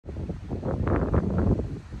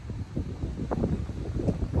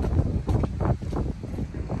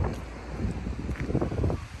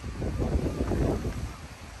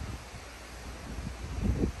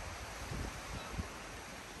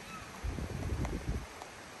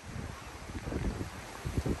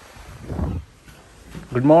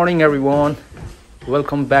Good morning, everyone.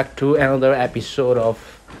 Welcome back to another episode of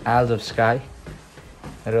Isles of Skye.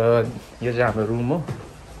 र यो चाहिँ हाम्रो रुम हो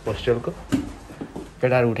होस्टेलको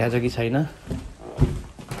केटाहरू उठाएछ कि छैन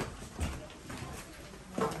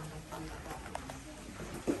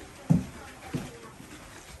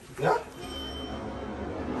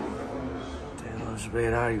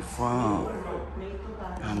Where are you from?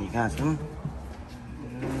 हामी कहाँ छौँ?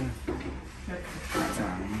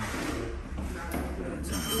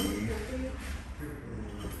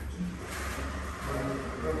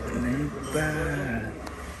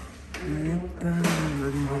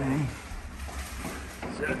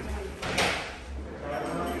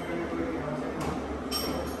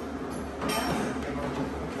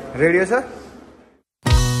 रेडियो छ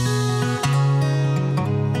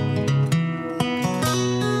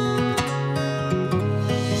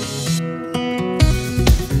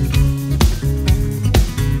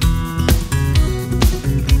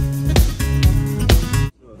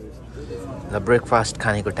ल ब्रेकफास्ट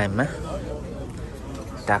खानेको टाइममा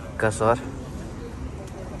टाक्क सर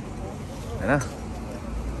हैन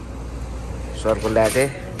सरको ल्याटे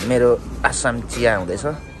मेरो आसाम चिया हुँदैछ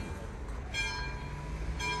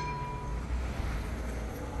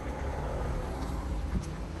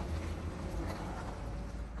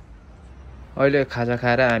अहिले खाजा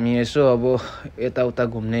खाएर हामी यसो अब यताउता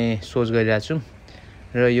घुम्ने सोच गरिरहेको छौँ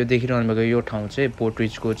र यो देखिरहनु भएको यो ठाउँ चाहिँ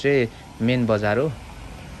पोर्टरिजको चाहिँ मेन बजार हो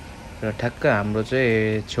र ठ्याक्क हाम्रो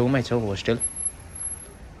चाहिँ छेउमै छ होस्टेल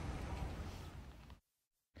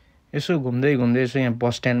यसो घुम्दै घुम्दै यसो यहाँ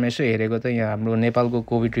बस स्ट्यान्डमा यसो हेरेको त यहाँ हाम्रो नेपालको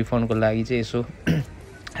कोभिड रिफन्डको लागि चाहिँ यसो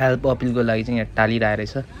हेल्प अपिलको लागि चाहिँ यहाँ टालिरहेको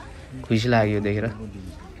रहेछ खुसी लाग्यो देखेर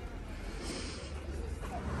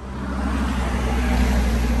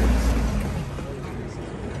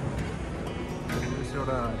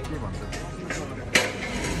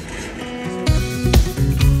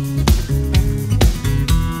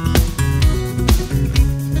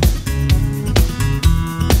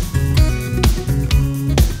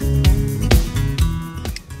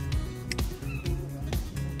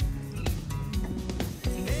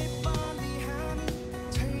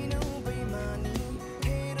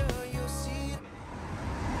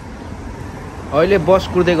अहिले बस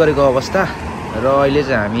कुर्दै गरेको अवस्था र अहिले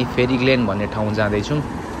चाहिँ हामी फेरि ग्लेन भन्ने ठाउँ जाँदैछौँ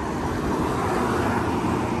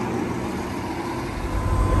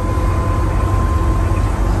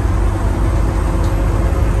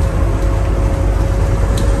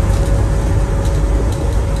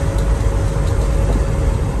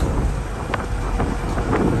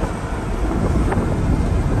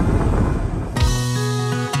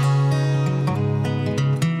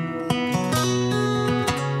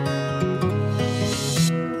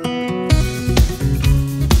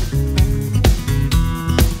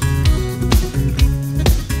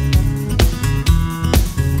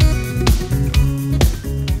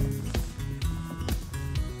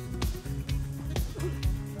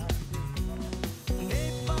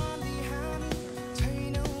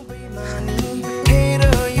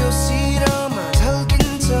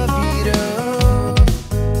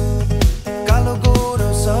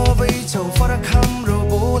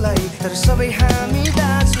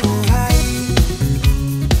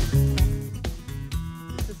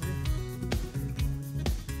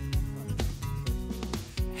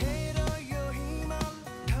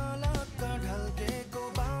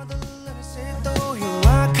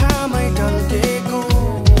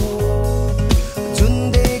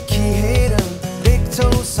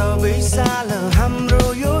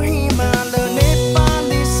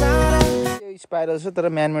स्पाइरल छ तर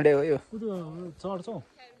म्यानमेडै हो यो चढ्छौ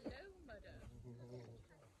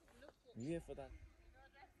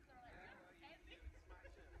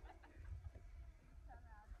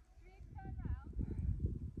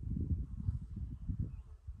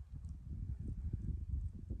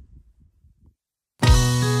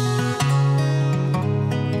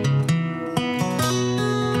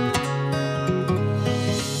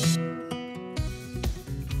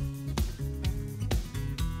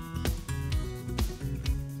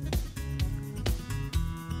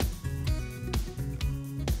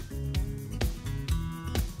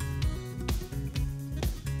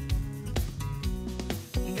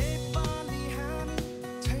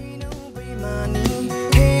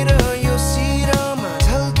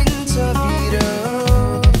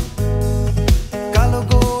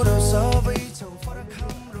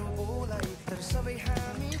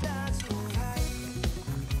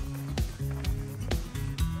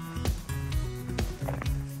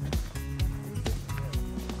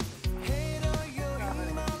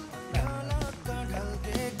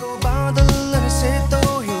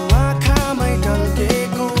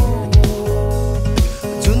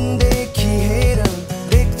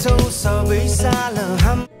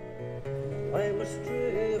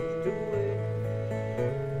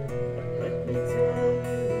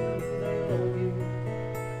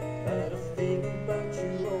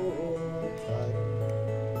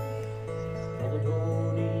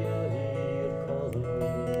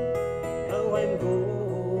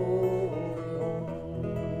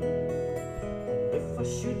I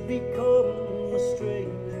should become a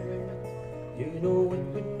stranger, you know it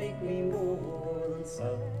would make me more than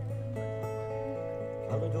sad.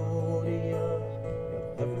 Caledonia, you're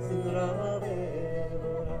everything that I've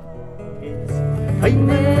ever had. I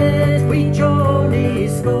met with Johnny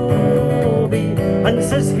Scobie, and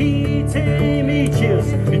says he to me, cheers,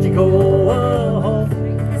 did you go off?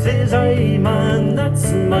 Says I, man, that's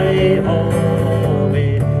my hobby.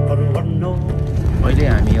 अहिले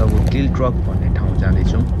हामी अब kilt rock भन्ने ठाउँ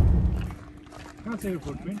जाँदैछौँ कहाँ छ यो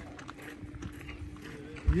footprint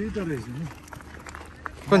यही त रहेछ नि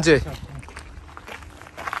कुन चाहिँ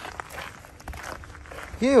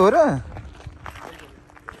के हो र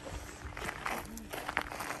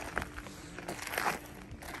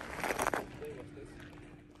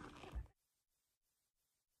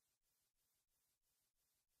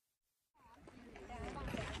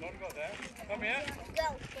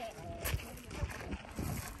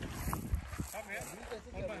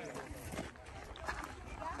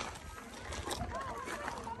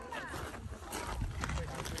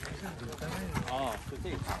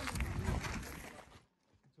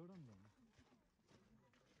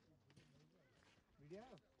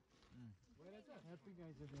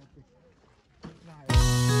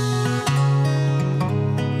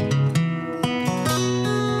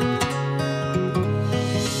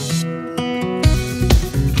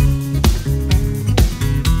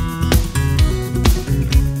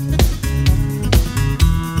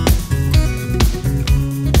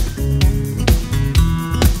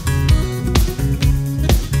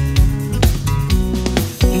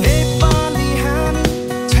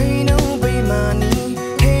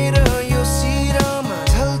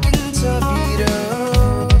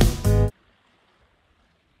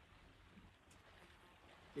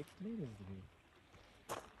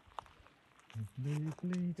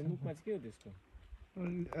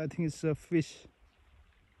I think it's a fish.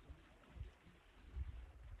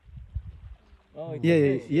 Oh, yeah,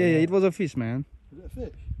 it was a fish, man. Is it a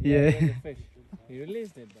fish? Yeah. It was a fish. He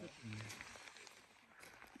released it,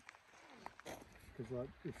 because like,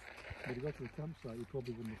 if we got to the campsite, he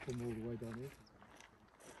probably wouldn't have come all the way down here.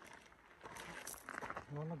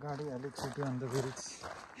 No, no, गाडी अलिक छिटो अन्त फेरि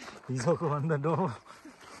हिजोको भन्दा डो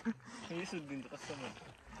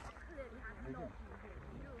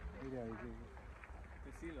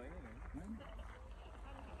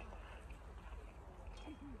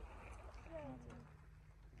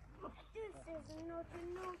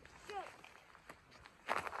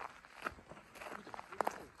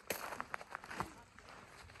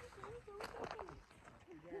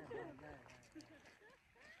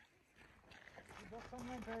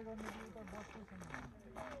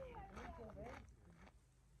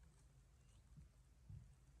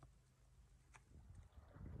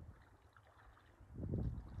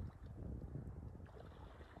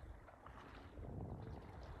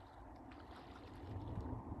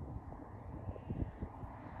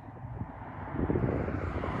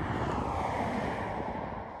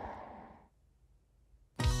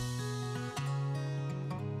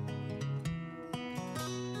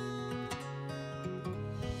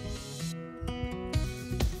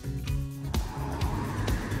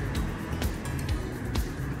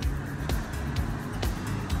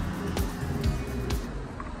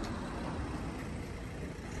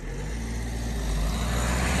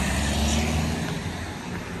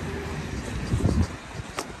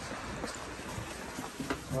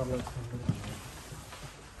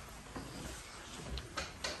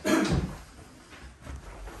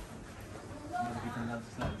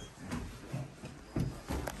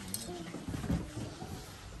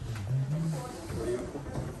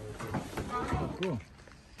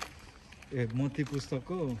मोती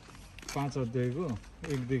पुस्तकको 5 अध्यायको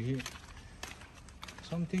 1 देखि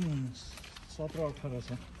समथिङ 17-18 छ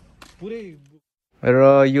पुरै र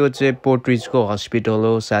यो चाहिँ पोर्ट्रिजको हस्पिटल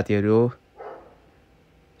हो साथीहरु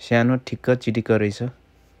सानो ठिक्क चिटिक्क रहेछ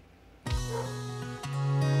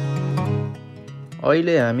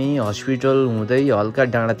अहिले हामी हस्पिटल हुँदै हल्का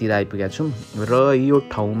डाँडातिर आइपुगेका छौं र यो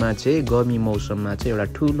ठाउँमा चाहिँ गर्मी मौसममा चाहिँ एउटा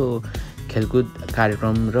ठूलो खेलकुद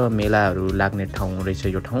कार्यक्रम र मेलाहरू लाग्ने ठाउँ रहेछ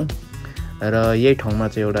यो ठाउँ र यही ठाउँमा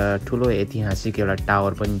चाहिँ एउटा ठूलो ऐतिहासिक एउटा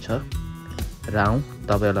टावर पनि छ र आउँ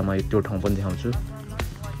तपाईहरुलाई म त्यो ठाउँ पनि देखाउँछु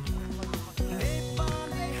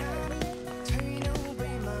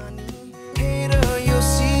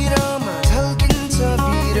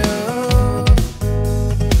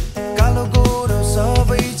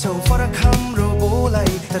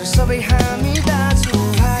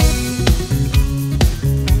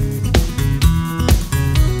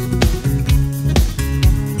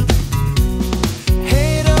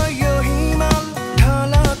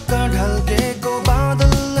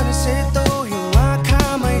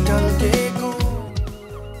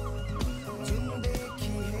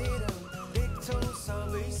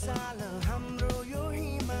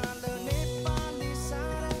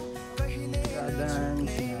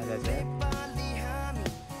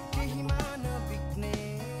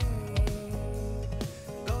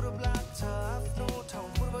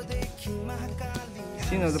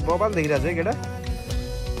सिनहरू त बबाल देखिरहेको छ है केटा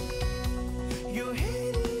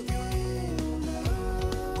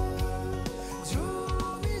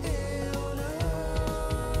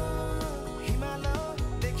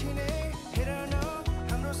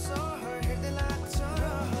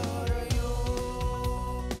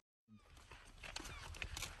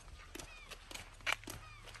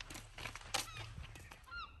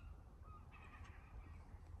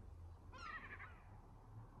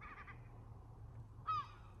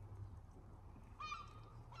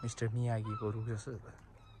मिस्टर मियागीको रुख जस्तो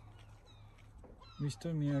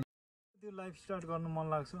मिस्टर मिया त्यो लाइफ स्टार्ट गर्नु मन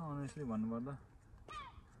लाग्छ अनेस्टली भन्नुपर्दा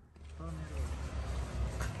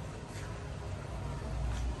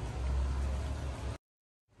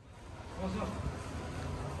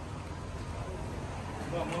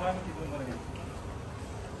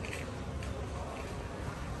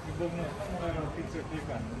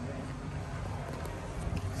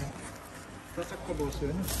चचक्क बस्यो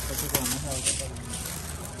होइन चचक्क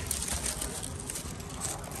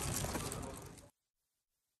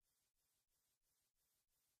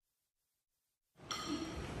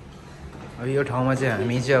अब यो ठाउँमा चाहिँ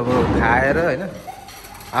हामी चाहिँ अब खाएर होइन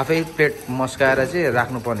आफै प्लेट मस्काएर चाहिँ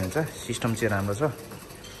राख्नुपर्ने हुन्छ सिस्टम चाहिँ राम्रो छ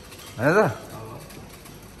होइन त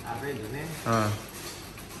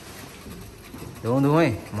धुउँ है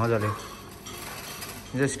मजाले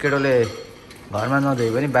जस केटोले घरमा नधोइ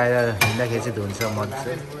पनि बाहिर हिँड्दाखेरि चाहिँ धुन्छ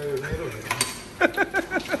मजाले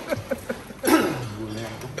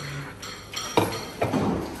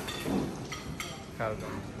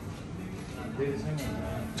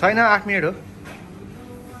छैन 8 मिनट हो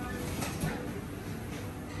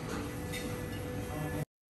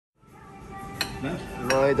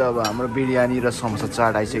ल है त अब हाम्रो बिरयानी र समोसा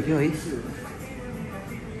चाट आइसक्यो है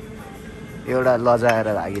एउटा लजाएर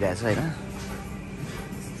भागिरहेछ होइन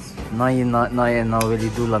नयाँ नवेली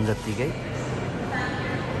दुलन जत्तिकै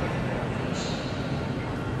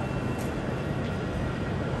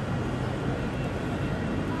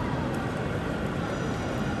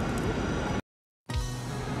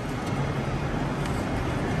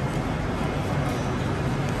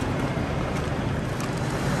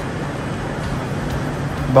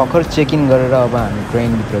भर्खर चेक इन गरेर अब हामी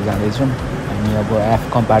ट्रेनभित्र जाँदैछौँ हामी अब एफ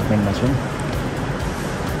कम्पार्टमेन्टमा छौँ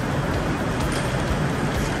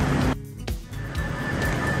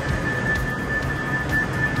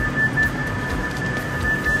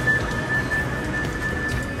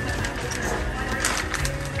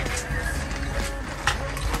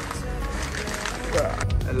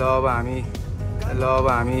ल अब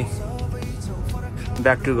हामी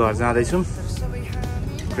ब्याक टु घर जाँदैछौँ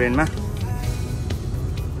ट्रेनमा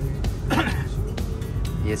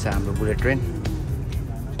यो छ हाम्रो बुलेट ट्रेन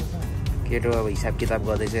केटो अब हिसाब किताब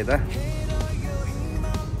गर्दैछ यता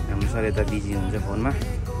हाम्रो सर यता बिजी हुन्छ फोनमा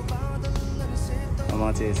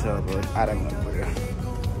म चाहिँ यसो अब आराम गर्नु पर्यो